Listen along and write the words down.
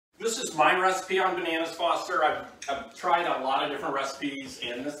this is my recipe on Bananas Foster. I've tried a lot of different recipes,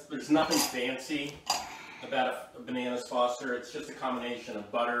 and there's nothing fancy about a Bananas Foster. It's just a combination of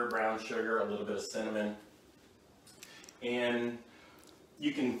butter, brown sugar, a little bit of cinnamon, and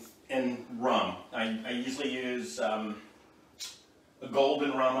rum. I usually use a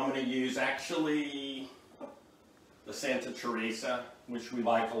golden rum. I'm going to use actually the Santa Teresa, which we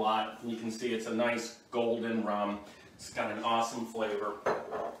like a lot. You can see it's a nice golden rum. It's got an awesome flavor.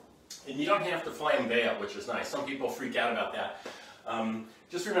 And you don't have to flambe it, which is nice. Some people freak out about that.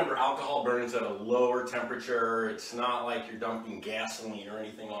 Just remember, alcohol burns at a lower temperature. It's not like you're dumping gasoline or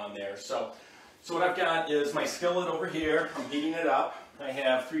anything on there. So what I've got is my skillet over here. I'm heating it up. I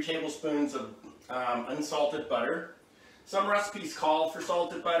have 3 tablespoons of unsalted butter. Some recipes call for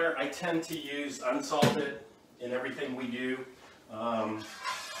salted butter. I tend to use unsalted in everything we do.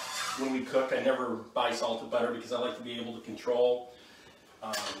 When we cook, I never buy salted butter because I like to be able to control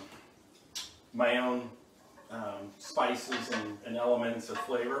my own spices and elements of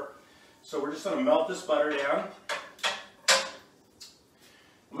flavor. So we're just going to melt this butter down.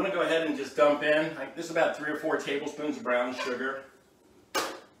 I'm going to go ahead and just dump in, this is about 3 or 4 tablespoons of brown sugar.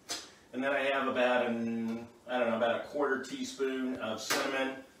 And then I have about, about a 1/4 teaspoon of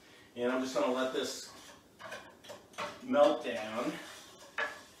cinnamon. And I'm just going to let this melt down.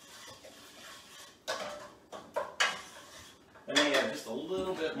 And then you have just a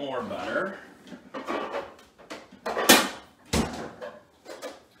little bit more butter.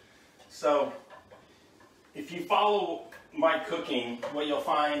 So if you follow my cooking, what you'll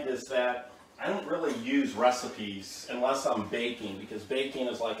find is that I don't really use recipes unless I'm baking, because baking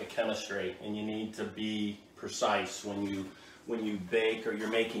is like a chemistry and you need to be precise when you bake or you're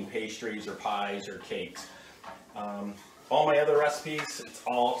making pastries or pies or cakes. All my other recipes, it's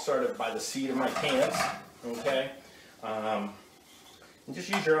all sort of by the seat of my pants, okay? And just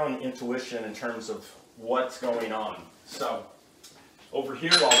use your own intuition in terms of what's going on. So over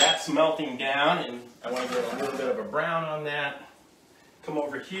here, while that's melting down, and I want to get a little bit of a brown on that, come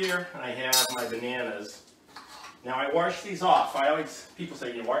over here, and I have my bananas. Now I wash these off. People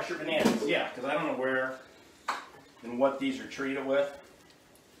say, you wash your bananas. Yeah, because I don't know where and what these are treated with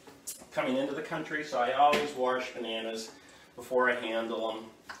coming into the country, so I always wash bananas before I handle them.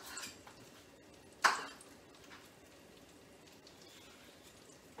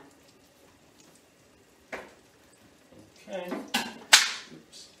 Okay.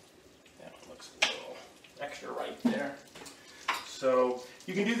 Oops. That one looks a little extra right there. So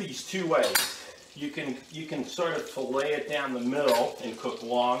you can do these 2 ways. You can sort of fillet it down the middle and cook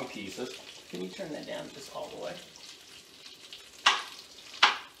long pieces. Can you turn that down just all the way?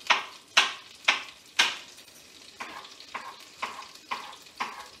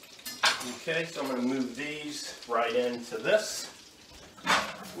 Okay, so I'm going to move these right into this.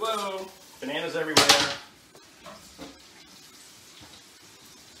 Whoa, bananas everywhere.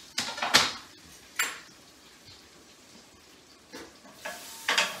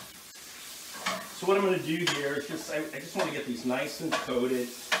 So what I'm going to do here is I just want to get these nice and coated.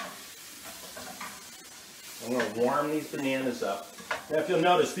 I'm going to warm these bananas up. Now if you'll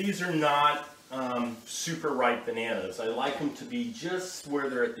notice, these are not super ripe bananas. I like them to be just where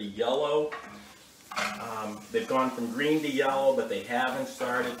they're at the yellow. They've gone from green to yellow, but they haven't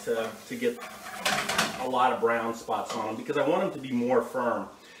started to get a lot of brown spots on them because I want them to be more firm.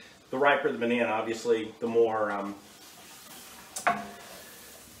 The riper the banana, obviously, the more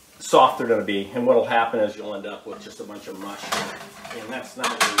soft they're going to be, and what will happen is you'll end up with just a bunch of mush, and that's not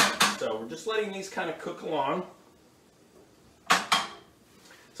what we want. So we're just letting these kind of cook along.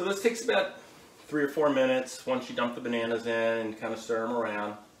 So this takes about 3 or 4 minutes once you dump the bananas in and kind of stir them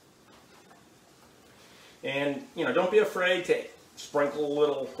around. And don't be afraid to sprinkle a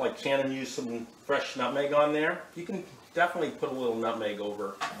little, like Shannon used some fresh nutmeg on there. You can definitely put a little nutmeg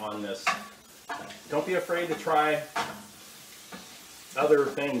over on this. Don't be afraid to try other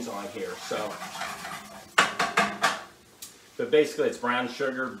things on here. But basically it's brown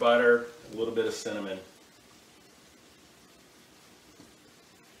sugar, butter, a little bit of cinnamon.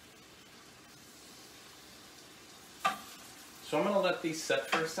 So I'm going to let these set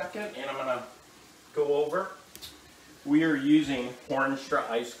for a second, and I'm going to go over. We are using Hornstra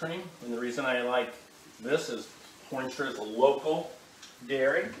ice cream, and the reason I like this is Hornstra is a local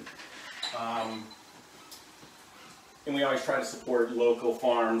dairy. And we always try to support local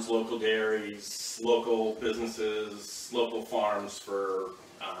farms, local dairies, local businesses, local farms for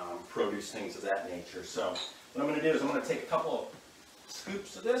produce, things of that nature. So what I'm going to do is I'm going to take a couple of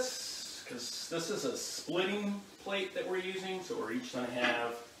scoops of this, because this is a splitting plate that we're using. So we're each going to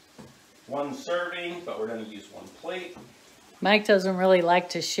have 1 serving, but we're going to use 1 plate. Mike doesn't really like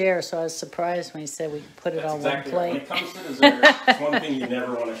to share, so I was surprised when he said we could put it That's on exactly one right. When plate. it comes to dessert, it's one thing you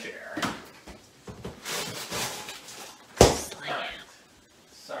never want to share. Alright.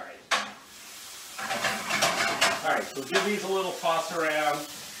 Sorry. Alright, so give these a little toss around.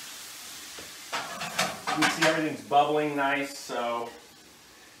 You can see everything's bubbling nice, so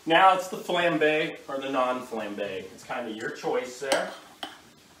now it's the flambe or the non-flambe. It's kind of your choice there.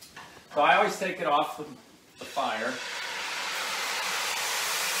 So I always take it off the fire.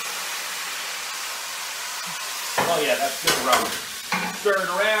 Oh yeah, that's good rub. Stir it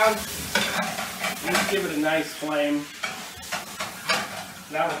around. Just give it a nice flame.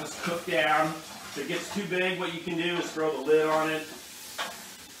 Now it'll just cook down. If it gets too big, what you can do is throw the lid on it.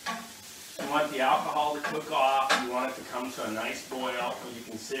 You want the alcohol to cook off. You want it to come to a nice boil, as you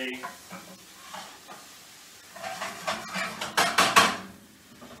can see.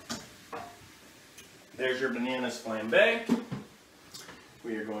 There's your bananas flambe.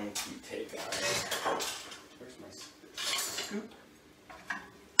 We are going to take our, where's my scoop?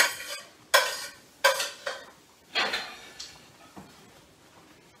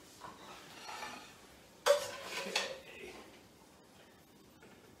 Okay.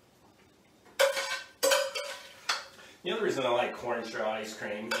 The other reason I like corn straw ice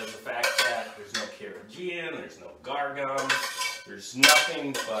cream is the fact that there's no carrageenan, there's no gargum, there's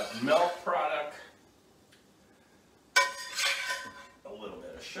nothing but milk product. A little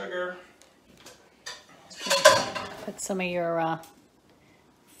bit of sugar. Put some of your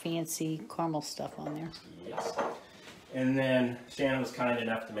fancy caramel stuff on there. Yes. And then Shannon was kind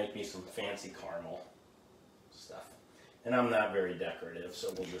enough to make me some fancy caramel stuff. And I'm not very decorative,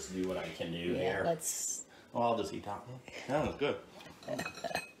 so we'll just do what I can do here. Let's. Oh, I'll just eat that one. That was good.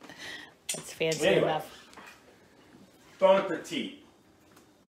 That's fancy Anyway. enough. Bon appetit.